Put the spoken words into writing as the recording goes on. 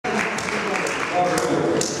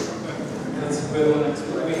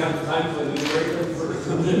time, but you wait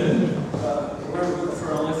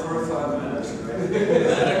for only 45 minutes, right?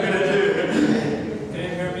 That I'm going to do. Can you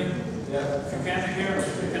hear me? Yeah. If you can't hear,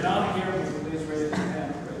 if you cannot hear me, please raise your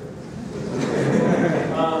hand.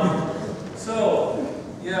 So,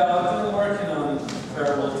 yeah, I've been working on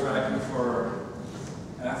variable tracking forever,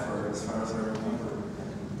 as far as I remember.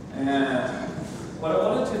 And what I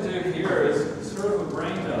wanted to do here is sort of a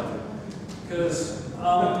brain dump, because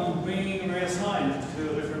I'm being reassigned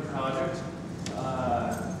to a different project.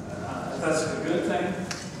 That's a good thing,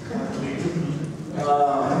 I believe.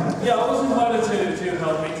 Yeah, I was invited to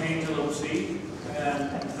help maintain glibc,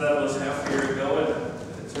 and that was half a year ago, and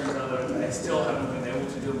it turns out that I still haven't been able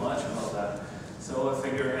to do much about that. So I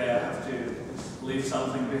figure, hey, I have to leave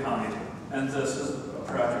something behind, and this is a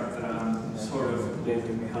project that I'm sort of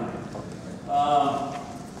leaving behind.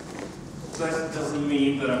 That doesn't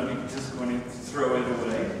mean that I'm just going to throw it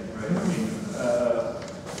away, right? I mean,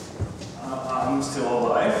 I'm still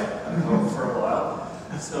alive, I hope, for a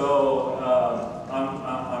while. So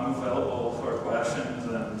I'm available for questions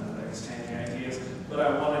and exchanging ideas. But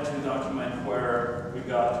I wanted to document where we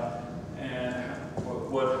got and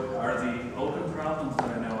what are the open problems that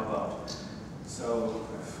I know about. So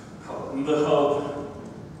in the hope,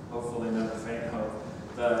 hopefully not a faint hope,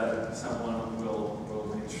 that someone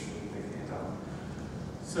will be interested in picking it up.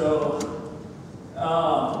 So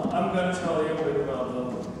I'm going to tell you a bit about the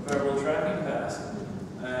variable tracking pass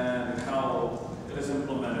and how it is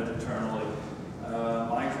implemented internally,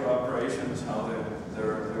 micro operations, how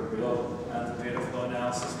they're built, and the dataflow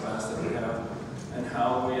analysis pass that we have, and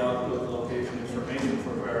how we output location information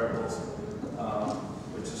for variables,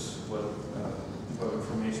 which is what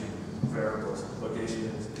information variables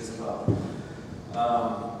location is about.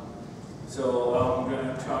 So I'm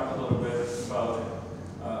going to talk a little bit about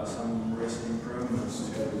some recent improvements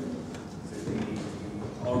to the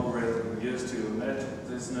algorithm used to emit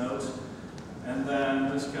these nodes, and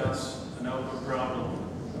then discuss an open problem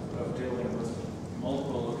of dealing with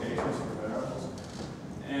multiple locations for variables.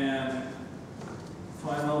 And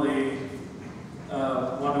finally,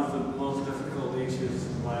 one of the most difficult issues,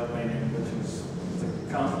 in my opinion, which is the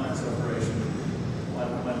confluence operation,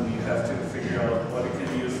 when you have to figure out what you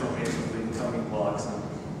can use from each of the incoming blocks and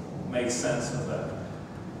make sense of that.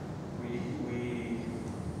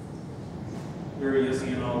 We're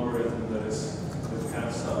using an algorithm that kind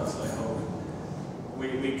of sucks, I hope.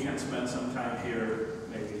 We can spend some time here,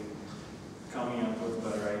 maybe, coming up with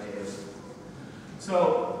better ideas.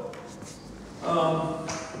 So,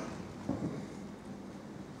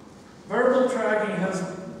 variable tracking has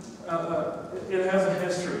a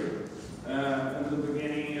history. In the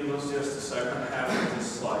beginning, it was just the second half of this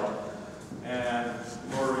slide, and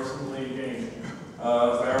more recently, again,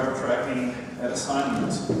 variable tracking at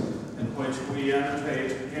assignments, in which we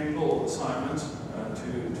annotate gimbal assignments to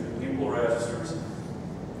gimbal registers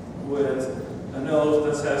with a note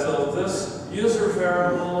that says, oh, this user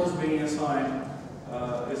variable is being assigned,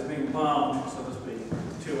 is being bound, so to speak,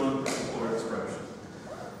 to one particular expression.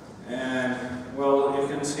 And, well, you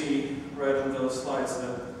can see right in those slides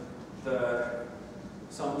that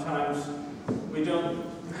sometimes we don't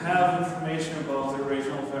have information about the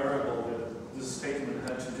original variable that this statement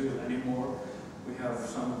had to do anymore. We have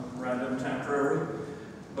some random temporary,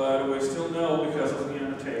 but we still know because of the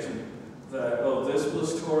annotation that, oh, this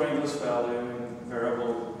was storing this value in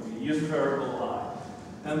variable, user variable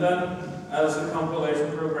I. And then as the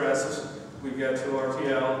compilation progresses, we get to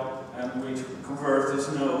RTL and we convert this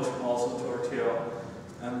note also to RTL.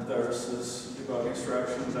 And there's this debug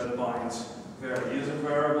instruction that binds user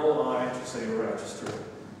variable I to say register,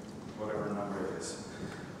 whatever number it is.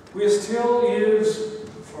 We still use,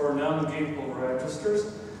 for non-gimbal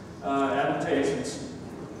registers, annotations,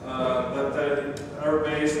 but that are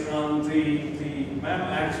based on the mem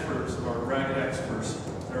experts or reg experts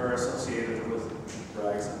that are associated with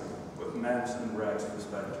regs, with mems and regs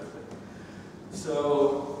respectively.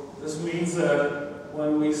 So this means that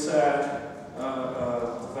when we set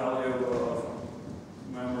a value of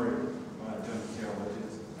memory, I don't care what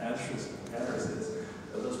its address is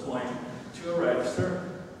at this point, to a register,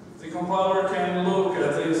 the compiler can look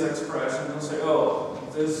at these expressions and say, oh,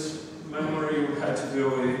 this memory had to do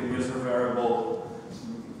with user variable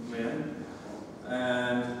min,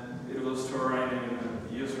 and it was storing in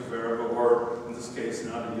a user variable, or in this case,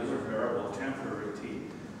 not a user variable, temporary t.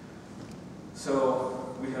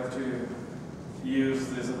 So we have to use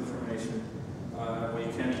this information. We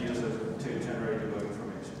can use it to generate debug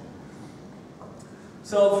information.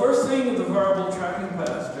 So first thing the variable tracking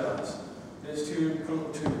path does is to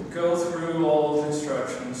go through all of the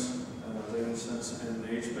instructions, the instance in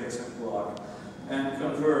each basic block, and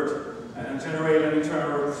convert and generate an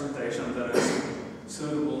internal representation that is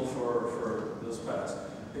suitable for this pass.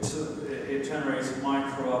 It generates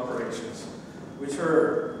micro operations, which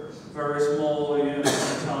are very small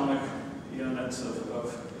units, atomic units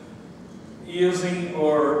of using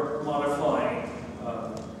or modifying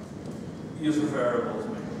user variables.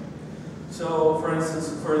 So, for instance,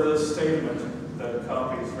 for this statement that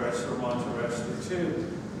copies register 1 to register 2,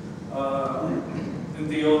 in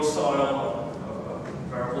the old style of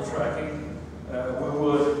variable tracking, we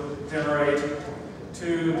would generate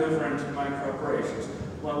 2 different micro operations.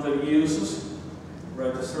 One that uses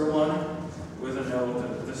register 1 with a note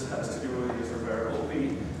that this has to do with user variable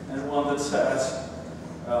p, and one that sets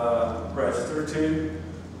register 2,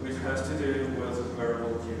 which has to do with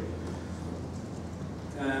variable q.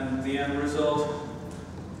 And the end result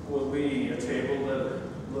will be a table that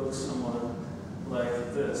looks somewhat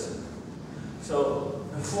like this. So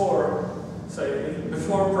before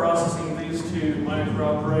processing these 2 micro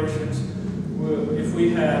operations, if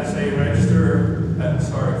we had, say, variable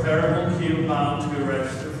q bound to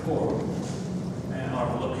register 4, and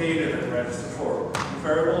are located at register 4, and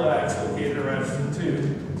variable x located at register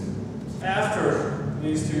 2, after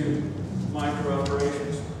these 2 micro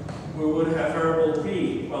operations, we would have variable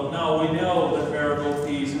p. Well, now we know that variable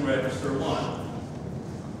p is in register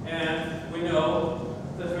 1, and we know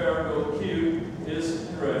that variable q is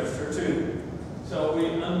in register 2. So we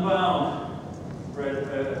unbound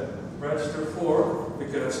register 4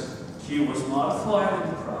 because q was modified in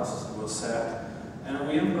the process, it was set, and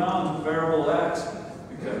we unbound variable x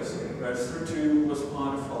because register 2 was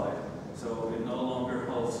modified, so it no longer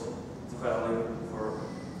holds the value for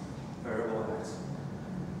variable x.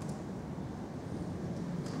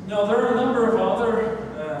 Now, there are a number of other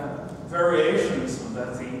variations of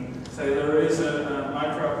that theme. Say there is a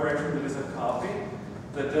micro operation that is a copy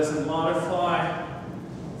that doesn't modify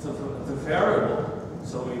the variable,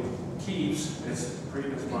 so it keeps its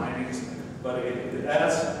previous bindings, but it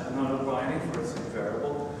adds another binding for its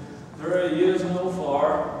variable. There are use no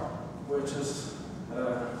var, which is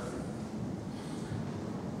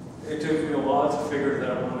it took me a while to figure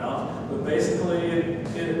that one out, but basically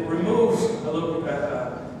it removes a look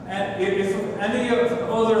and if any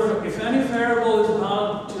variable is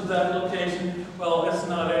bound to that location, well, it's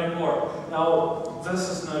not anymore. Now, this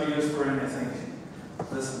is not used for anything.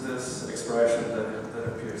 This expression that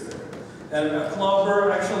appears there, and a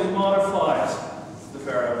clubber actually modifies the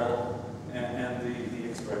variable and the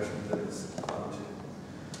expression that is bound to.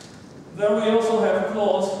 Then we also have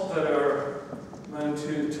calls that are meant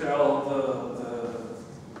to tell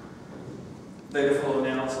the dataflow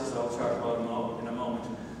analysis I'll talk about in a moment.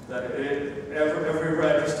 That every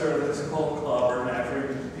register that is called clubber and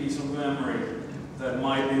every piece of memory that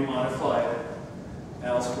might be modified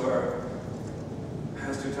elsewhere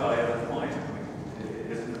has to tell you at that point.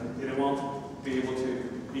 It won't be able to,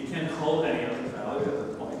 you can't hold any other value at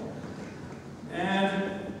that point.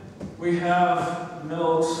 And we have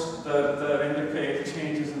notes that indicate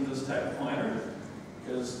changes in the stack pointer,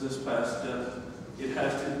 because this pass it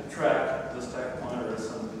has to track the stack pointer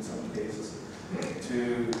in some cases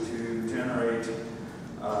to generate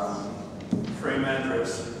frame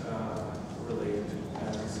address related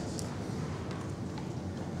addresses.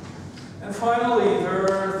 And finally, there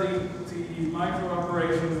are the micro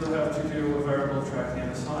operations that have to do with variable tracking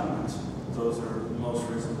and assignments. Those are most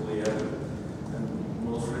recently added, and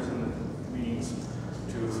most recent means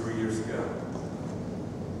 2 or 3 years ago.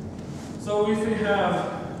 So if we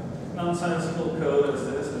have nonsensical code as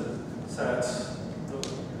this that sets the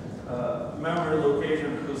memory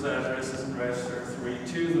location whose address is in register 3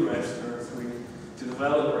 to the register 3 to the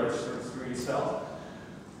valid register 3 itself,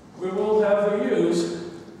 we will have a use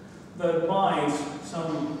that binds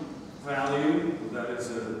some value, that is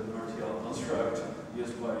an RTL construct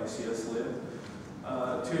used by CSLib,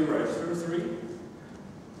 to register 3,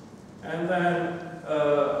 and then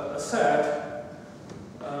a set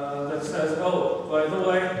that says, oh, by the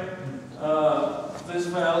way, this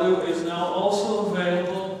value is now also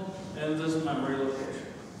available in this memory location.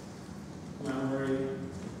 Memory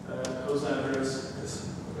whose address is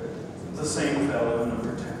the same value,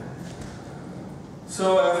 number 10.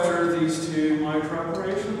 So after these 2 micro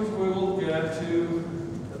operations, we will get to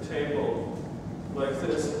a table like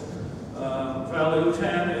this. Value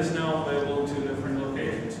 10 is now available in 2 different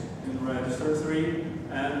locations, in register 3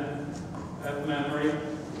 and at memory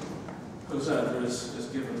whose address is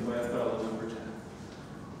given by value number 10.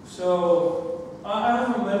 So I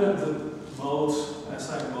have omitted the modes,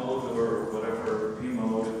 SI mode or whatever, P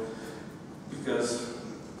mode, because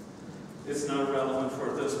it's not relevant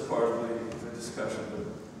for this part of the discussion, but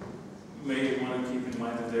maybe when it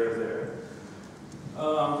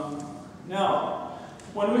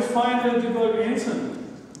instance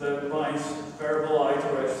that binds variable I to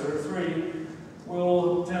register 3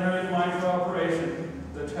 will generate a micro operation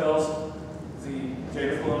that tells the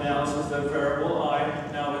dataflow analysis that variable I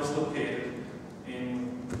now is located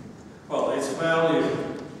in, well, its value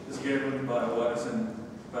is given by what is in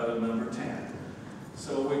value number 10.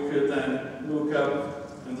 So we could then look up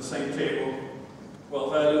in the same table, well,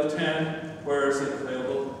 value of 10, where is it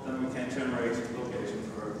available? Then we can generate the location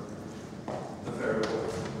for the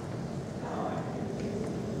variable I.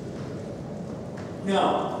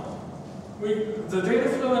 Now, the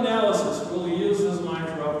dataflow analysis will use those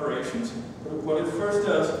micro operations. What it first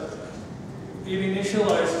does, it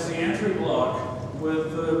initializes the entry block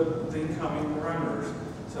with the incoming parameters.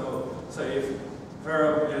 So, say if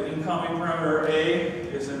incoming parameter A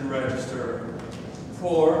is in register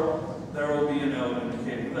 4, there will be a node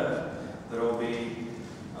indicating that. There will be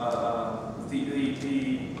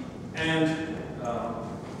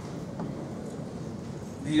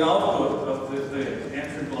the output of the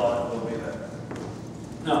entry block will be there.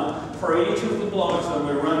 Now, for each of the blocks that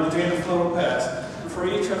we run the dataflow past, for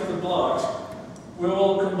each of the blocks, we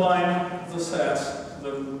will combine the sets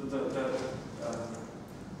that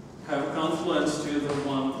have confluence to the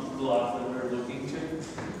one block that we're looking to.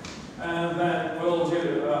 And then we'll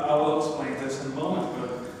do, I will explain this in a moment,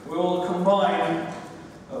 but we will combine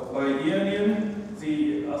by union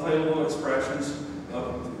the available expressions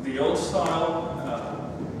of the old style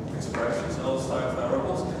expressions, old style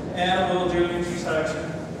variables, and we'll do an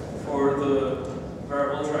intersection for the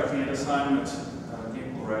variable tracking and assignment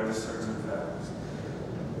equal registers and values.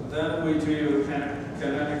 Then we do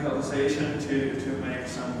canonicalization to make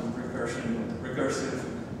some recursive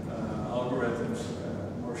algorithms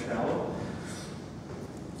more shallow.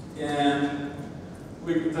 And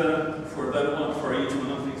we then, for each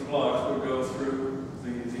one of these blocks, we'll go through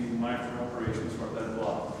the micro operations for that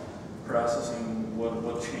block, processing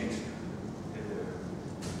what changed in there.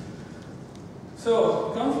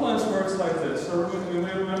 So confluence works like this. So we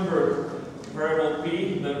may remember variable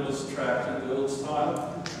p that was tracked in the old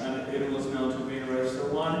style, and it was known to be in register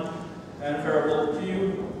 1, and variable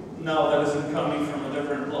q, now that is incoming from a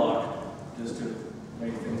different block, just to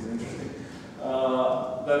make things interesting.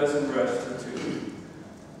 That is in register 2.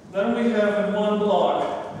 Then we have in one block,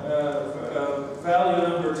 value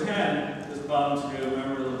number 10 is bound to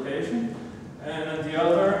memory location, and in the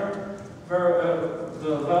other,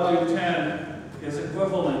 the value 10 is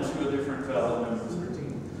equivalent to a different value number 13.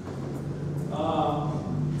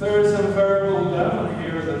 There is a variable 11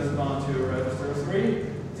 here that is bound to register 3.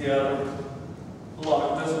 The other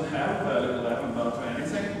block doesn't have value 11 bound to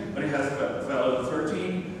anything, but it has value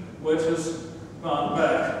 13, which is bound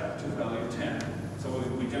back to value 10. So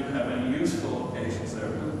we don't have any useful locations there,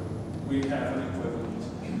 but we have an equivalence.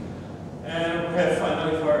 And we have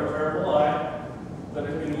finally variable I, that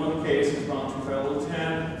in one case is bound to value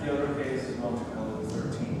 10, the other case is bound to value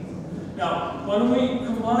 13. Now, when we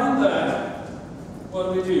combine that,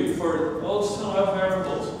 what we do for old style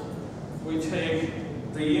variables, we take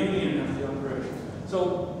the union of the operation.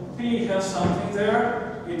 So P has something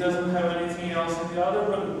there, it doesn't have anything else in the other,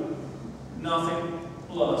 but nothing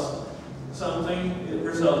plus something, it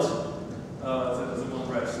results that is one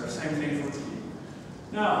register. Same thing for P.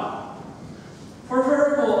 Now, for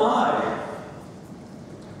variable I,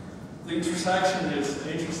 the intersection is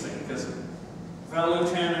interesting because value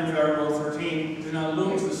 10 and variable 13 do not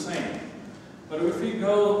look the same. But if we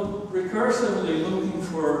go recursively looking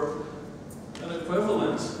for an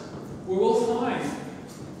equivalence, we will find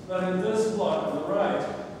that in this block on the right,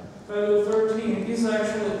 value 13 is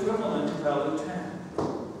actually equivalent to value 10.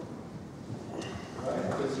 Right?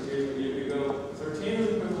 Because you go 13 is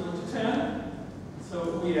equivalent to 10,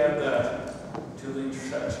 so we add that to the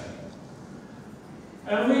intersection.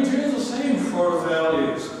 And we do the same for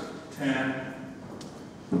values 10,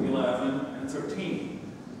 11, and 13.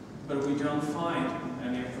 But we don't find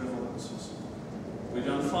any equivalences. We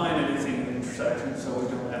don't find anything in the intersection, so we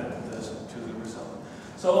don't add this to the result.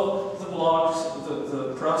 So the blocks,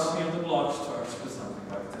 the processing of the block starts with something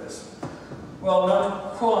like this. Well,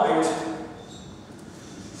 not quite,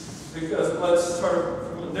 because let's start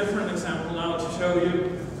from a different example now to show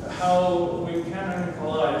you how we can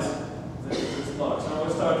equalize these blocks. Now we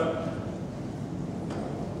start.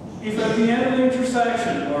 If at the end of the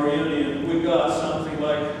intersection or union we got something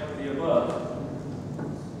like the above,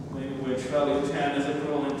 in which value 10 is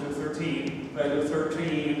equivalent to 13, value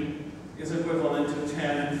 13 is equivalent to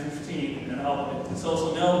 10 and 15, and it's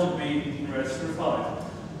also known to be in register 5.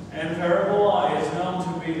 And variable I is known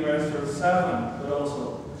to be in register 7, but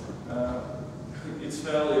also its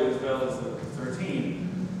value is value 13.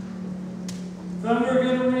 Then we're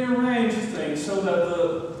going to rearrange things so that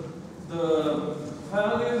the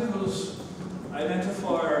value whose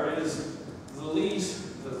identifier is the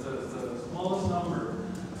least, the smallest number,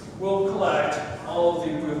 will collect all of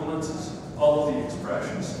the equivalences, all of the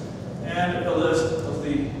expressions, and a list of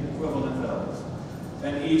the equivalent values.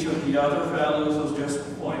 And each of the other values will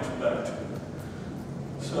just point back to it.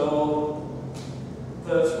 So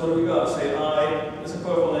that's what we got. Say I is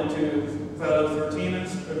equivalent to value 13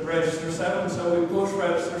 and register 7, so we push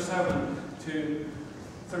register 7 to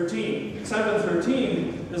 13. Except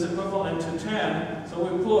 13 is equivalent to 10, so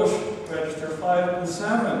we push register 5 and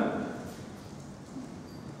 7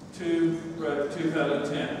 to value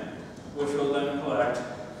 10, which will then collect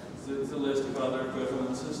the list of other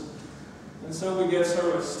equivalences. And so we get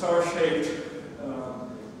sort of a star-shaped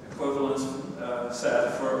equivalence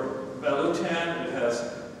set for value 10. It has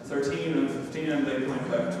 13 and 15, and they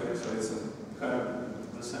point back to it, so it's kind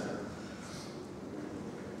of the center.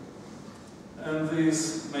 And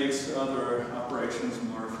this makes other operations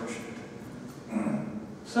more efficient.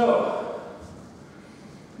 So,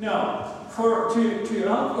 now, to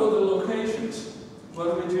output the locations,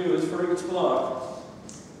 what we do is for each block,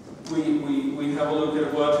 we have a look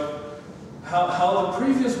at how the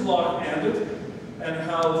previous block ended and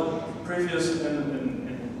how the previous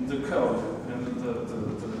in the code and the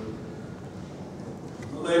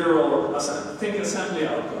literal assembly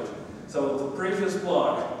output. So the previous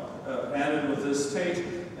block ended with this state,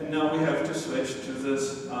 and now we have to switch to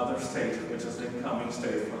this other state, which is the incoming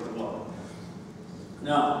state for the block.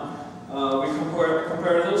 Now, we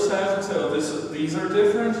compare those sets, so these are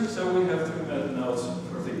different, so we have to add nodes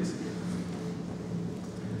for these.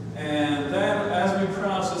 And then, as we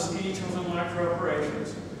process each of the micro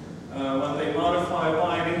operations, when they modify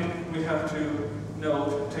binding, we have to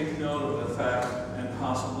take note of the fact and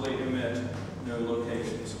possibly emit node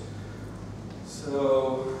locations.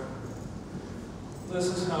 So, this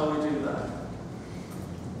is how we do that.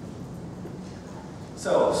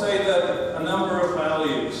 So, say that a number of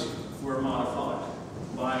values were modified.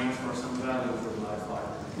 Bindings for some values were modified.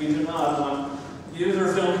 We do not want,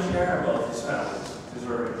 users don't care about these values. These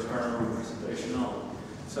are internal representation only.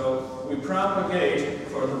 So we propagate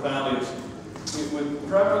for the values. We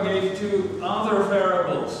propagate to other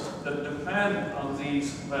variables that depend on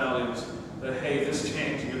these values that, hey, this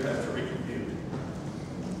change you have to recompute.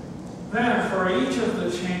 Then for each of the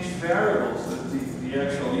changed variables, the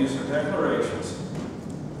actual user declarations,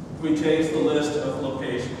 we take the list of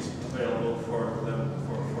locations available for them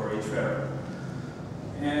for each variable.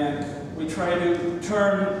 And we try to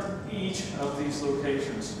turn each of these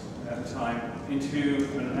locations at a time into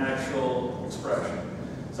an actual expression.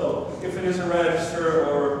 So if it is a register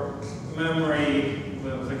or memory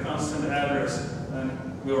with a constant address, then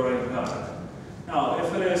we already got it. Now,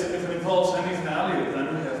 if it involves any value,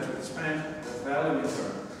 then we have to expand that value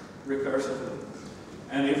recursively.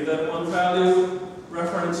 And if that one value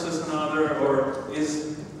references another, or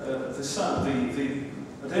is the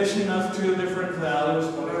addition of two different values,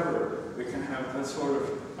 whatever, we can have that sort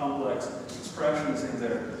of complex expressions in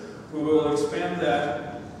there. We will expand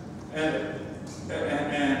that, and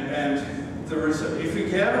the result. If we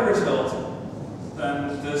get a result,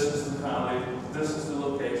 then this is the value, this is the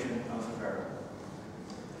location of the variable.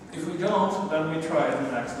 If we don't, then we try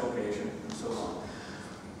the next location, and so on.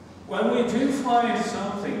 When we do find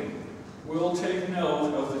something, we'll take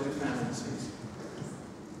note of the dependencies.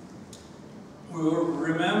 We will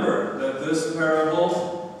remember that this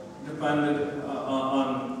variable depended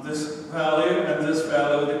on this value, and this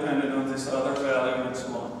value depended on this other value, and so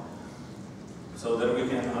on. So that we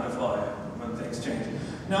can modify when things change.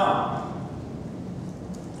 Now,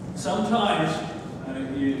 sometimes,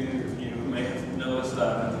 and you may have noticed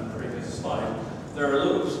that in the previous slide, there are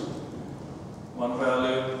loops. One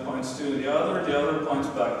value points to the other points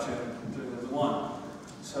back to the one.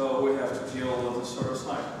 So we have to deal with this sort of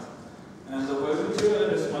cycle. And the way we do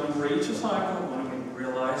it is when we reach a cycle, when we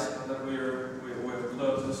realize that we've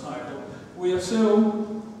closed the cycle, we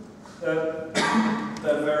assume that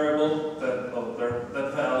that variable,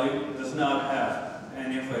 that value, does not have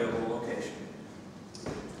any available location.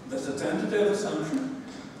 That's a tentative assumption,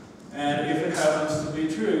 and if it happens to be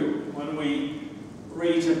true, when we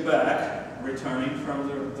reach it back, returning from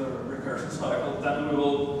the recursion cycle, then we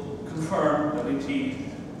will confirm that indeed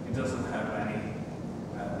it doesn't have any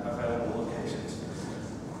available locations.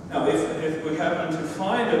 Now, if we happen to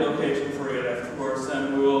find a location for it afterwards,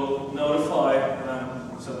 then we will notify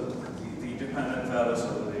them so that the dependent values so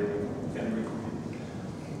that they can recompute.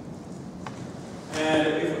 And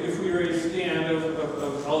if we reach the end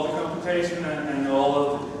of all the computation and all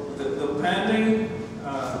of the pending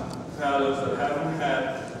values that have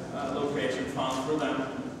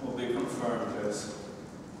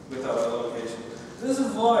without a location. This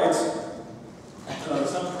avoids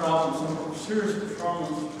some problems, some serious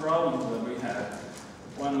problems that we had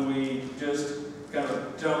when we just kind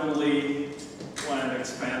of dumbly went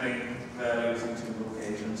expanding values into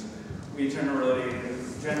locations. We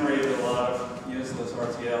generated a lot of useless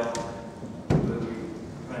RTL that we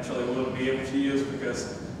eventually wouldn't be able to use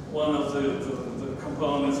because one of the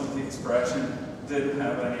components of the expression didn't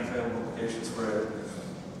have any available locations for it.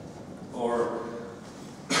 Or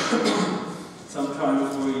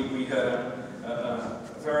sometimes we had a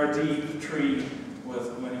very deep tree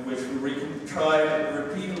in which we tried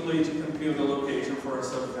repeatedly to compute a location for a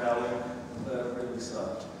sub-value that really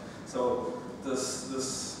sucked. So this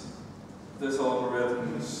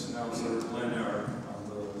algorithm is now sort of linear on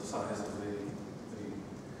the size of the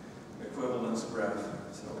equivalence graph.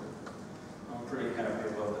 So I'm pretty happy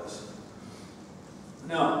about this.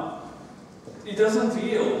 Now, it doesn't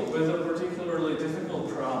deal with a particularly difficult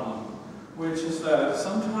problem, which is that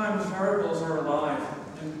sometimes variables are alive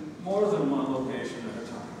in more than one location at a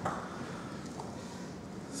time.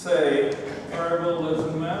 Say, a variable lives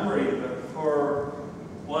in memory, but for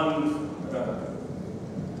one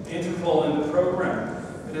interval in the program,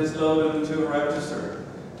 it is loaded into a register.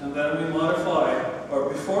 And then we modify, or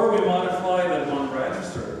before we modify that one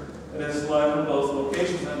register, it is live in both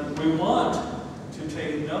locations. And we want to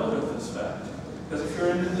take note of this fact. Because if you're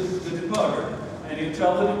in the debugger, and you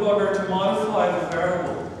tell the debugger to modify the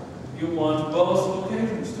variable, you want both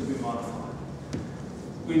locations to be modified.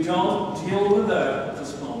 We don't deal with that at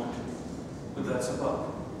this moment, but that's a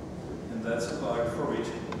bug. And that's a bug for which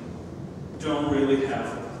we don't really have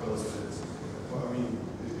to propose this. Well, I mean,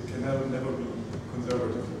 it can never be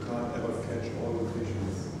conservative. You can't ever catch all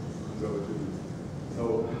locations conservatively. So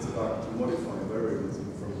it's about to modify variables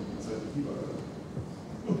from inside the debugger.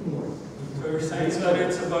 So you're saying that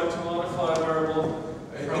it's about to modify a variable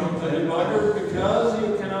from the debugger because you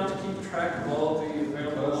cannot keep track of all the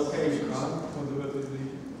available locations. You can't conservatively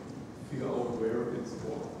figure out where it's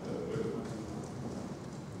for.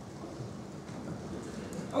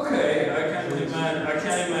 Okay, I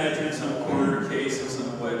can imagine some corner cases in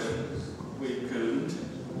which we couldn't,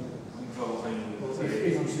 involving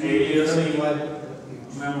aliasing,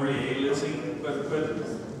 memory aliasing, but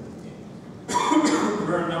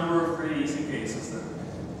there are a number of pretty easy cases that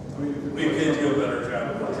we can do a better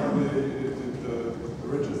job For of. example, the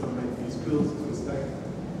register make these builds to the stack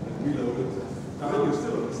and reload it. Then you're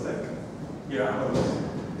still on the stack. Yeah. But it's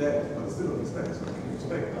dead, but it's still on the stack, so you can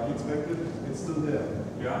expect it, it's still there.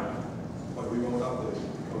 Yeah. But we won't update it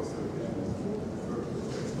because the location is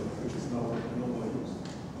which is now no more used.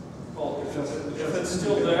 Well, if it's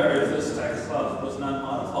still there, if this text file was not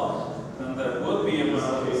modified, then there would be a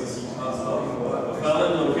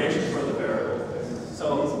valid location for the variable. So,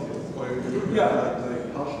 yeah.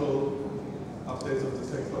 Like partial updates of the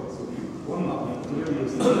stack file. So one update, the value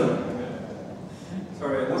is still there.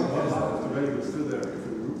 Sorry, One half of the value is still there if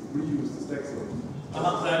you reuse the stack zone.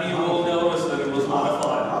 then you will notice that it was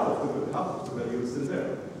modified. Half of the value is still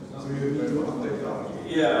there. So you need to update that.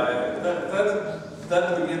 Yeah,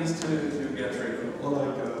 that begins to get tricky. Or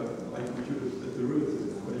like computed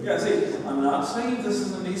derivative. Yeah, see, I'm not saying this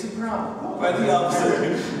is an easy problem. Quite the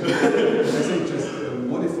opposite. I think just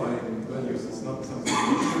modifying values is not something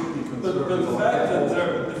that should be considered. But the fact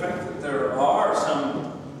that there are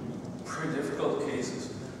some pretty difficult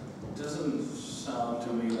cases doesn't sound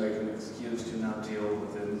to me like an excuse to not deal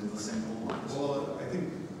with it in the simple ones. Well, I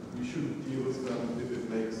think we shouldn't deal with them if it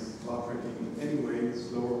makes smart tracking in any way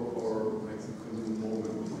slower or makes it consume more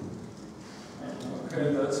memory. Okay,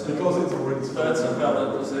 that's a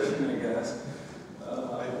valid position, I guess.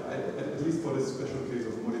 At least for this special case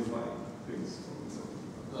of modifying things.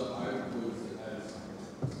 So I would add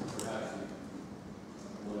perhaps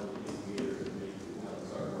one of the indicators that make it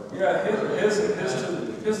start working. Yeah,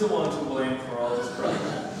 he's the one to blame for all this problem.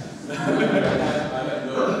 I have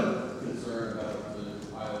no concern about the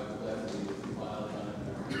pilot complexity, compile time,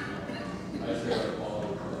 I share the quality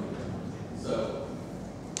of debugging. So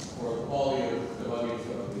for the quality of debugging,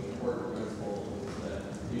 so the important principle is that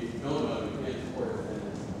if you don't know, you can't support it,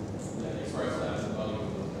 then express that as debugging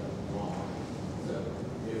was wrong. So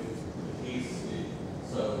if the case is,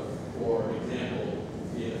 so for example,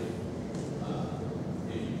 if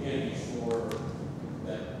you can't be sure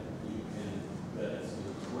that it's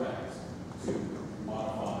correct to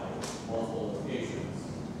modify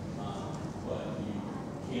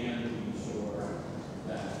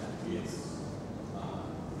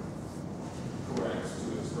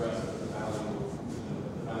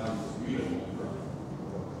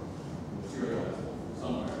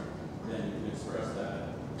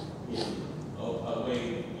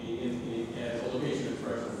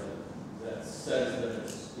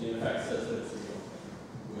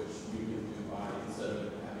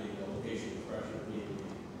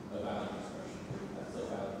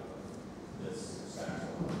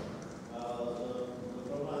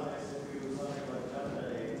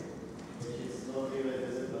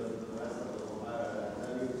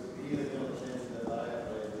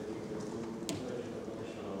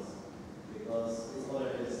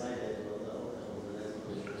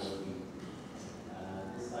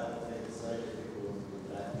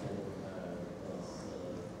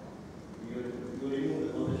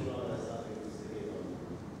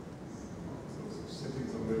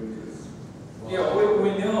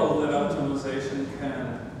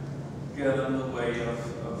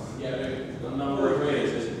a number of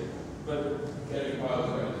pages. But getting files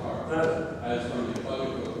right apart. As from the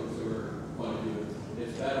plugin code consumer point of view,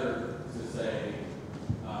 it's better to say,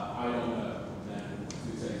 I don't know, than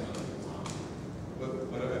to say something that's not. But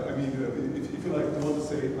I mean, if you like want to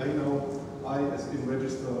say, I know, I as in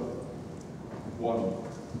register 1.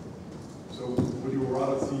 So would you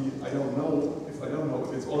rather see, I don't know, if I don't know,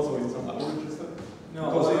 if it's also in some other register? no,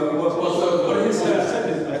 What he said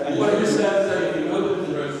is that if you know it's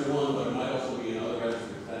in register 1, but it might also be in other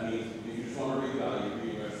registers. That means if you just want to read the value, you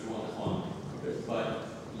read register 1 is fine. Okay. But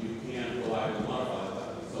you can't reliably modify the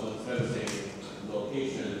value. So instead of saying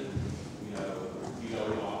location,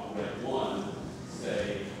 off red 1, say,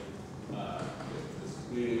 this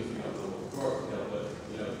reading was a little short scale, but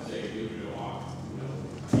say you go off,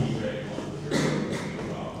 T red 1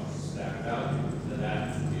 0 off stack value, then that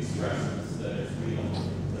expressions that it's real,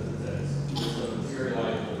 that it says it's a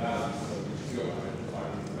materializable value, so you just go ahead and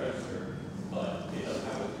find the register, but it doesn't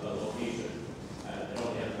have a location. They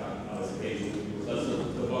don't have value notification. Does the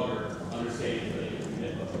debugger understand that it can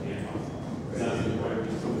hit but they can't modify? That's the point.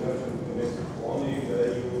 So we have to make only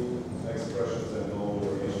value expressions and no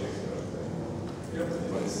variation expressions. Yep.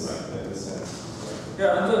 In the sense.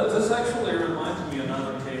 Yeah, and this actually reminds me of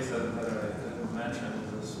another case that I didn't mention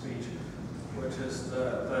in the speech, which is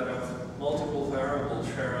that of multiple variables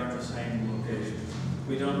sharing the same location.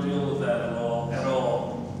 We don't deal with that at all.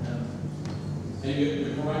 And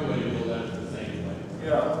the correct way to deal with that is the same way.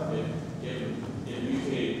 Yeah. If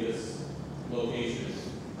mutate this location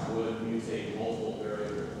would mutate multiple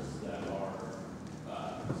variables that are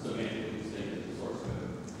semantically distinct in the source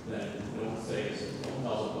code, then don't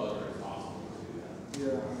tell the bugger it's possible to do that.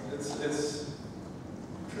 Yeah, it's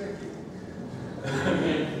tricky.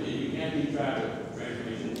 You can't keep track of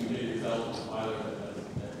transformations you did yourself either.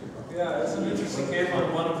 Yeah, it's an interesting case when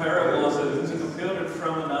one variable is computed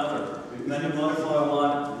from another. Then you modify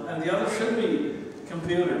one, and the other should be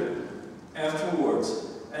computed afterwards,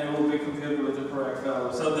 and it will be computed with the correct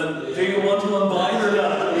value. So then, do you want to unbind or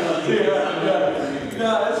not?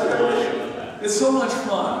 Yeah, it's so much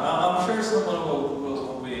fun. I'm sure someone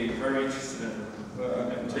will be very interested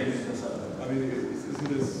in taking this up. I mean, isn't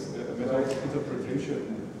this a matter of interpretation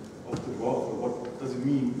of the graph? Or what does it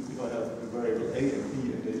mean if I have a variable A and B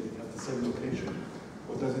and they have the same location?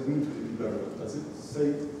 What does it mean to the B variable? Does it say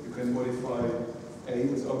you can modify A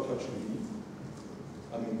without touching B?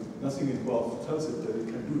 I mean, nothing in graph tells it that it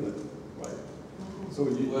can do that, right? So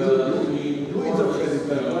you interpret it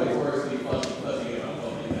that way. Of course, we fuzzy about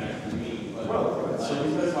what it actually means, but Well, right. so we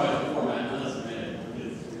specify the format unless a minute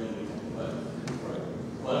is really,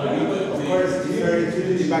 but I mean, Of course, the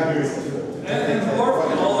debuggers. And dwarf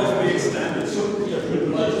can always be extended.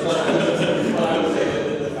 but I would say that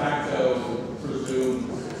the de facto presumed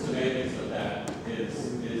semantics of that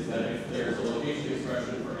is that if there's a location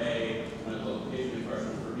expression for A and a location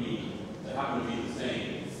expression for B that happen to be the same,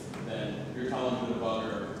 then you're telling the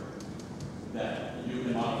debugger that you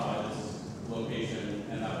can modify this location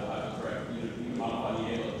and that will have the correct, you can modify the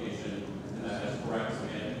A location and that has correct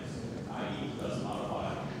semantics, i.e. doesn't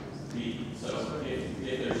modify B. So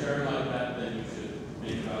if they're sharing like that, then you should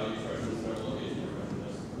make value expressions for the location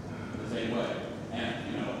expressions the same way. And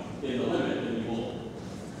in the limit, then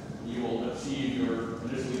you will achieve your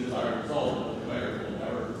initially desired result, but the debugger will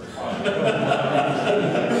never find it.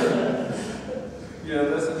 Yeah,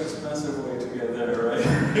 that's an expensive way to get there, right?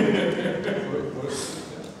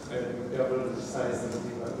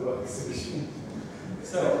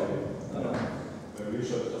 So, We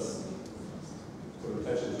should just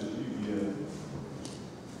attach it to the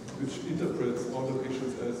Which interprets all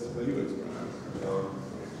locations as value expressions.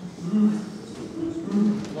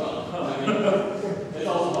 Well, I mean, it's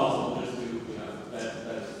also possible just to,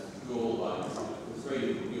 that's ruled by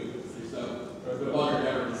constraining computers. The debugger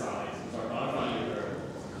never decides to start modifying your variable.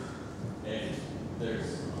 And there's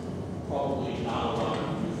probably not a lot of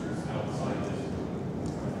users outside this group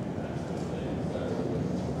trying to do that kind of thing.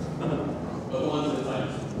 But the ones that I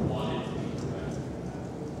just wanted to be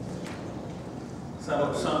some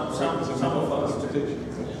of us do.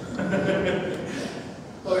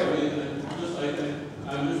 Okay,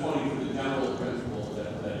 I'm just pointing to the general principle that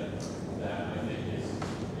I think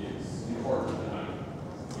is important that I,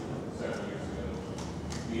 several years ago,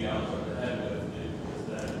 beat out of the head with is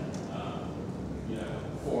that,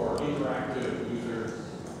 for interactive users,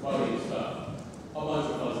 bugging stuff, a bunch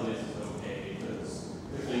of fuzziness is okay because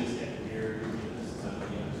if things get weird, this is kind of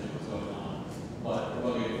what's going on. But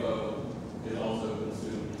bugging code is also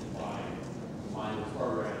consumed by mindless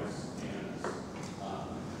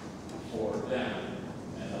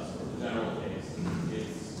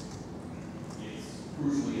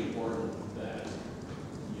important that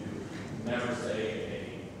you never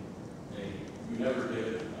say you never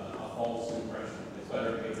give a false impression. It's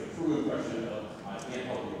better to give a true impression of, I can't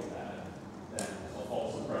help you with that, than a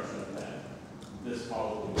false impression that this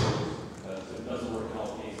probably works, because if it doesn't work in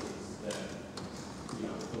all cases, then, you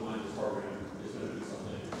know, the mindless program is going to do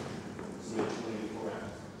something substantially incorrect.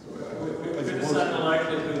 We decide the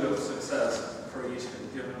likelihood of success for each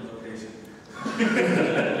given location.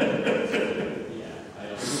 Yeah, I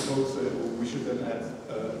I don't. suppose we should then add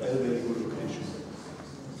L-value location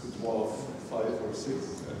to 12, 5, or 6,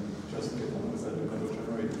 and just get on with that number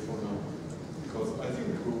generated for now. Because I think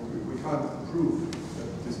we can't prove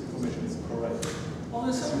that this information is correct. Well,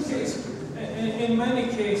 in some cases, in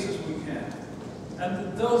many cases we can.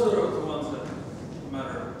 And those are the ones that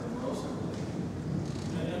matter the most, I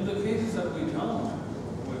believe. In the cases that we don't,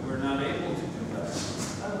 we're not able to do that.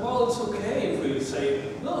 And well, it's okay if we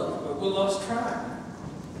say, look, we lost track.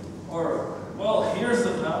 Or, well, here's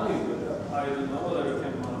the value, but I don't know whether we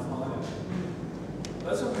can modify it.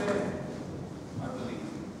 That's okay, I believe.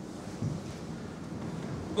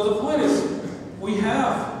 But the point is, we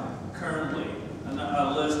have currently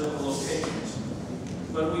a list of locations,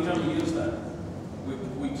 but we don't use that.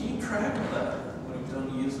 We keep track of that, but we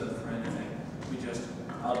don't use that for anything. We just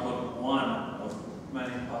output one of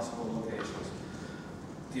many possible locations.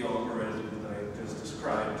 The algorithm that I just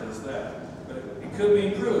described does that. But it could be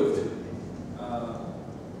improved.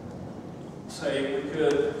 Say we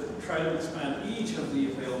could try to expand each of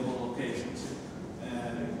the available locations.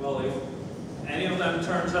 And well, if any of them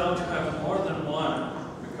turns out to have more than one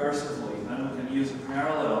recursively, then we can use a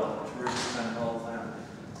parallel to represent all of them.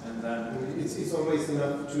 And then it's always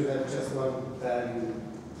enough to have just one value.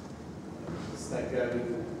 It's like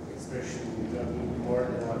having expression, you don't need more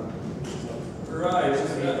than one. right,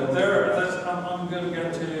 I'm going to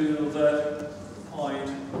get to that point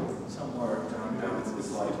somewhere down the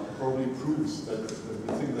slide. Probably proves that we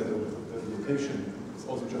think that the location is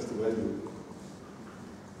also just a value.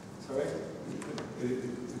 Sorry?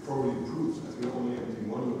 It probably proves, as we are only emptying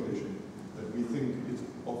one location, that we think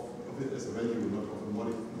of it as a value, not of a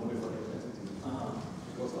modified entity.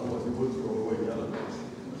 Because otherwise we would throw away the other ones.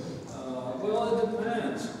 Well, it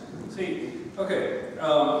depends. See, okay,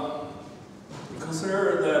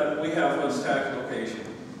 consider that we have a stack location,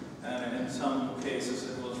 and in some cases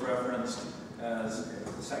it was referenced as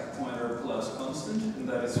stack pointer plus constant, and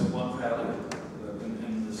that is one value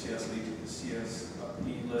in the CSE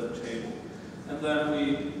lib table. And then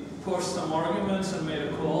we pushed some arguments and made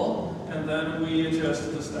a call, and then we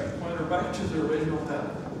adjusted the stack pointer back to the original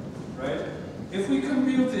value, right? If we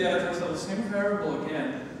compute the address of the same variable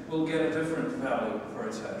again, we'll get a different value for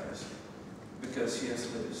its address, because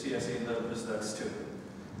CSE lib is that stupid.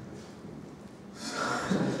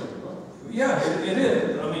 Yeah, it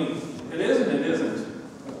is. I mean, it is and it isn't.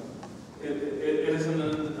 It is an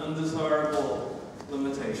undesirable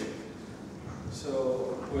limitation.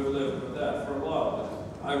 So we've lived with that for a while,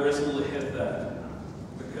 but I recently hit that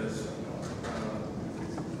because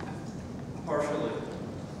partially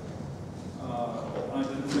I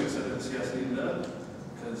didn't fix it in CSE lib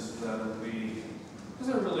because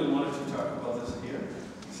I really wanted to talk about this here.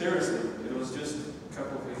 Seriously, it was just a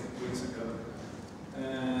couple of weeks ago.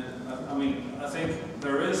 And I mean, I think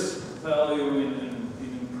there is value in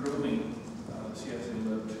improving CSE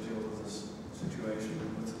lib to deal with this situation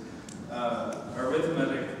with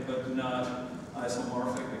arithmetic but not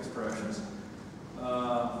isomorphic expressions.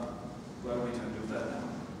 But we can do that now.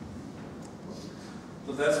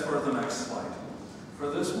 But that's for the next slide. For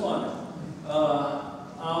this one,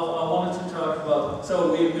 I wanted to talk about,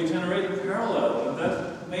 so we generate a parallel, and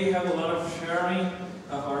that may have a lot of sharing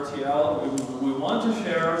of RTL. We want to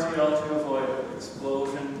share RTL to avoid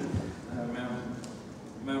explosion,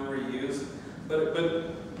 memory use, but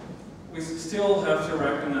we still have to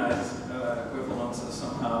recognize equivalences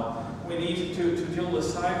somehow. We need to deal with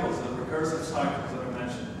cycles, the recursive cycles that I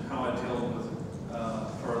mentioned, how I deal with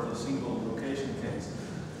for the single location case.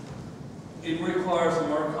 It requires a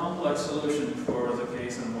more complex solution for the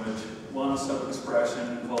case in which one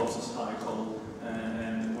sub-expression involves a cycle,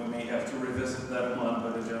 and we may have to revisit that one,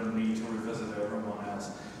 but we don't need to revisit everyone else.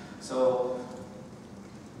 So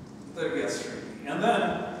that gets tricky. And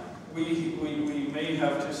then we may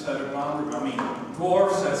have to set a boundary. I mean,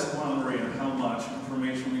 dwarf sets a boundary on how much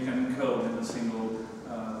information we can encode in a single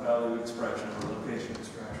value expression or location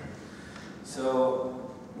expression. So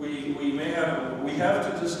we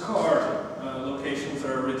have to discard locations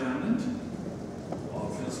that are redundant,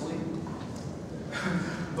 obviously.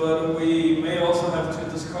 But we may also have to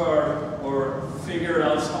discard or figure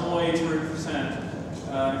out some way to represent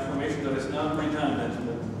information that is not redundant,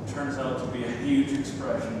 but turns out to be a huge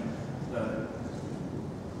expression that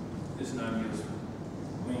is not useful.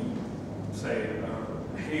 I mean, say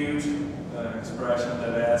a huge expression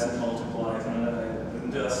that adds and multiplies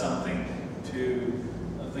and does something to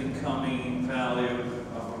the incoming value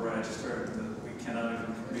of a register that we cannot even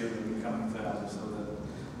compute the incoming value, so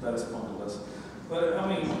that is pointless. But I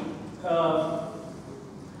mean,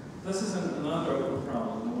 this is another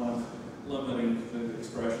problem, one of limiting the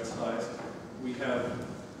expression size. We have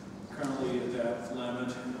currently a depth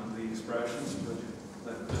limit on the expressions, but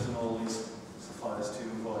that doesn't always suffice to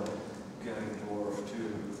avoid getting dwarfed to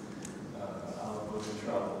output in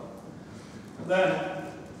trouble. And then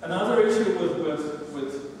another issue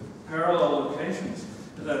with parallel locations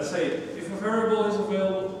is that, say, if a variable is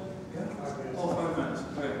available, yeah, 5 minutes.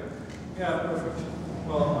 Okay. Yeah, perfect.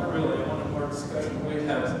 Well, not really. I wanted more discussion. We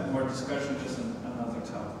have more discussion just on another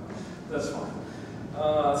topic. That's fine.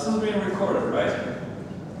 This is being recorded, right?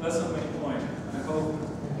 That's the main point. I hope.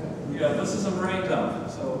 Yeah, this is a brain dump.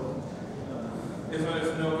 So, if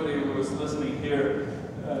nobody was listening here,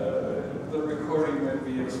 the recording might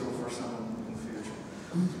be useful for someone in the future.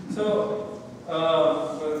 So,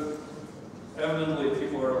 but evidently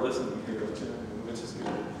people are listening here, which is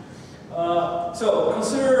good. So,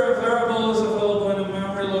 consider a variable is available in a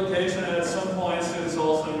memory location, and at some points it is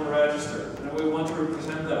also in a register, and we want to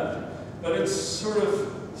represent that. But it's sort of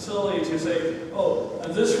silly to say, oh,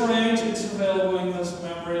 in this range it's available in this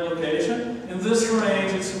memory location, in this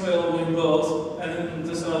range it's available in both, and in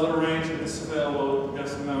this other range it's available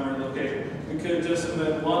just in memory location. We could just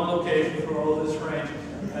embed one location for all this range,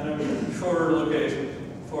 and a shorter location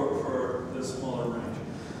for this smaller range.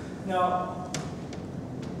 Now,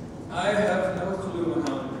 I have no clue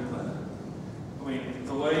how to do that. I mean,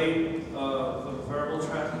 the way the variable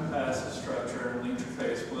tracking path is structured and the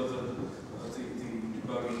interface with the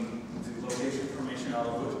debugging, the location information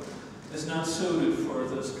output is not suited for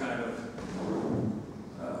this kind of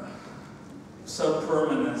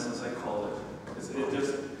sub-permanence, as I call it. It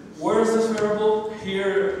just, where is this variable?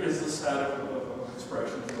 Here is the set of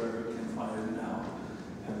expressions where we can find it now,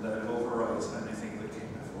 and that overrides anything that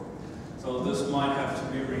came before. So this might have to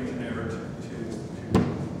be re-engineered to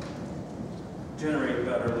generate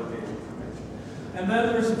better location information. And then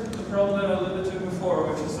there's the problem that I alluded to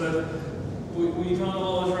before, which is that we don't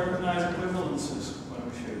always recognize equivalences when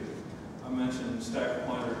we shoot. I mentioned stack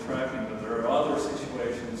pointer tracking, but there are other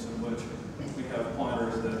situations in which we have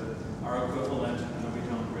pointers that are equivalent and we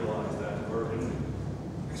don't realize that, or in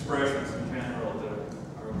expressions in general that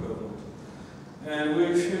are equivalent. And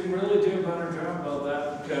we should really do a better job about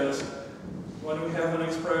that, because when we have an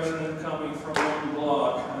expression coming from one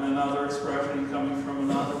block and another expression coming from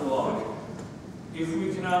another block, if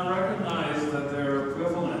we cannot recognize that they're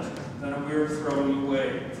equivalent, then we're throwing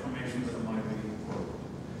away information that might be important.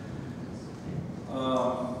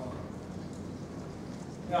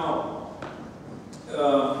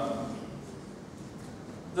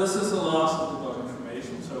 This is a loss of debug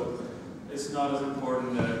information, so it's not as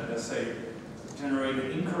important as say,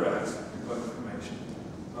 generating incorrect debug information.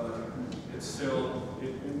 But it's still,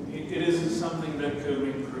 it is something that could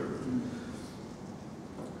be improved.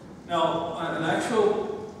 Now, an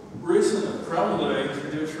actual recent problem that I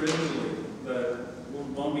introduced recently that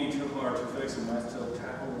won't be too hard to fix, and might still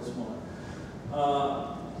tackle this one,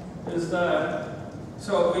 is that,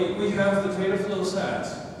 so we have the dataflow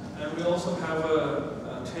sets, and we also have a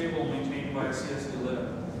table maintained by CSV-lib.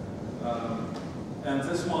 And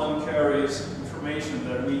this one carries information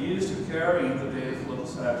that we used to carry in the dataflow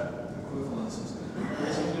set equivalences.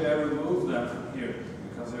 Recently I removed them from here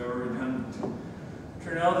because they were redundant.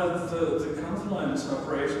 Turned out that the confluence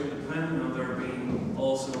operation depended on their being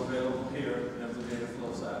also available here in the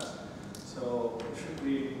dataflow set. So it should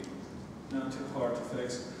be not too hard to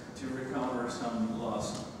fix to recover some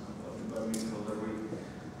loss of debugging skill that we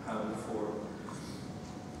had before.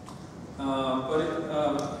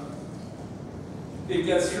 It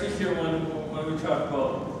gets trickier when we talk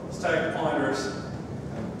about stack pointers,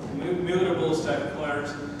 mutable stack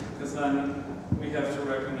pointers, because then we have to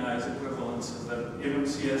recognize equivalences that even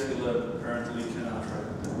CSV-lib currently cannot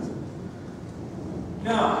recognize.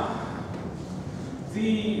 Now,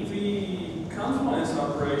 the confluence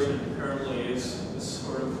operation currently is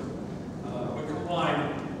sort of, we combine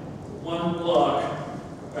one block,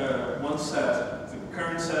 one set, the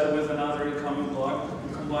current set with another incoming block,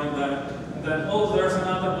 we combine that, and then, oh, there's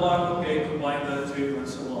another block, okay, combine that too, and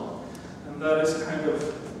so on. And that is kind of,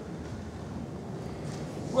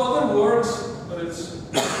 well, it works, but it's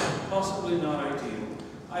possibly not ideal.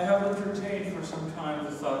 I have entertained for some time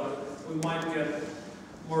the thought that we might get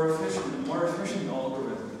more efficient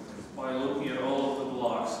algorithm by looking at all of the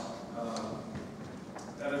blocks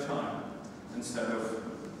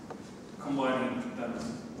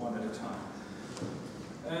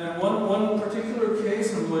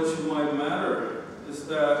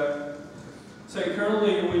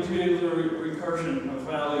do the recursion of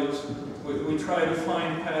values, we try to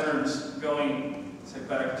find patterns going, say,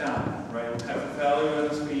 back down, right? We have a value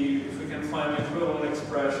at its b. If we can find an equivalent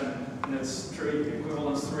expression, and it's tree,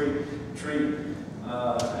 equivalence 3, tree,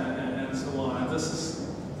 and so on. And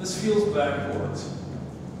this feels backwards.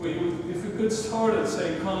 If we could start at,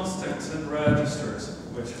 say, constants and registers,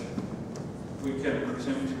 which we can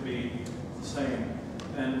presume to be the same,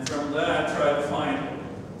 and from that try to find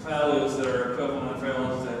values that are equivalent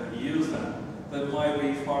values that use them, that might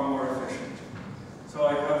be far more efficient. So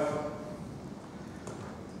I have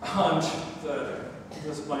a hunch that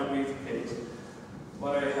this might be the case,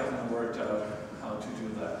 but I haven't worked out how to do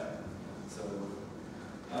that. So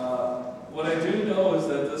what I do know is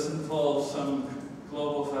that this involves some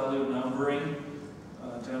global value numbering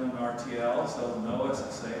done in RTL, so no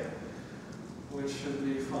SSA, which should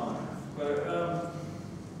be fun. But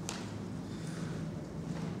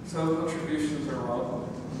so contributions are welcome.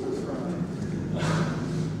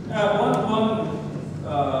 One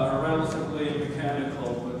relatively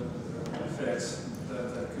mechanical fix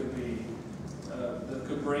that could be that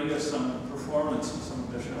could bring us some performance, some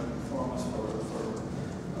additional performance for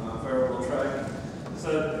variable tracking. is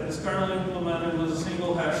that it's currently implemented with a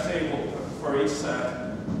single hash table for each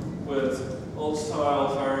set with old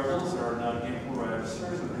style variables or non-equal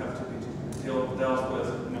registers that have to be dealt with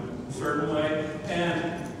in a certain way,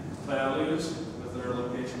 and values with their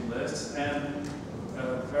location lists, and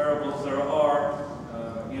variables there are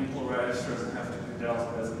equal registers that have to be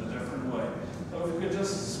dealt with in a different way. So if we could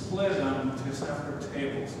just split them into separate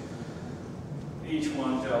tables, each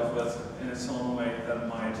one dealt with in its own way, that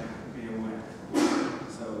might be a win.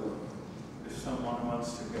 So if someone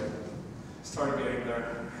wants to start getting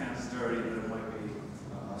their hands dirty, that might be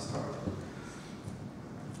a start.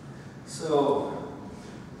 So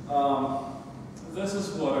this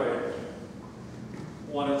is what I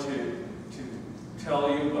wanted to tell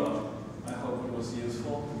you about. I hope it was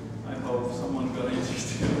useful. I hope someone got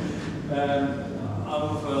interested. And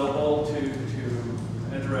I'm available to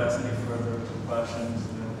address any further questions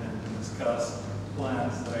and discuss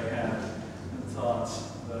plans that I have and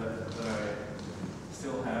thoughts that I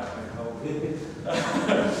still have, I hope.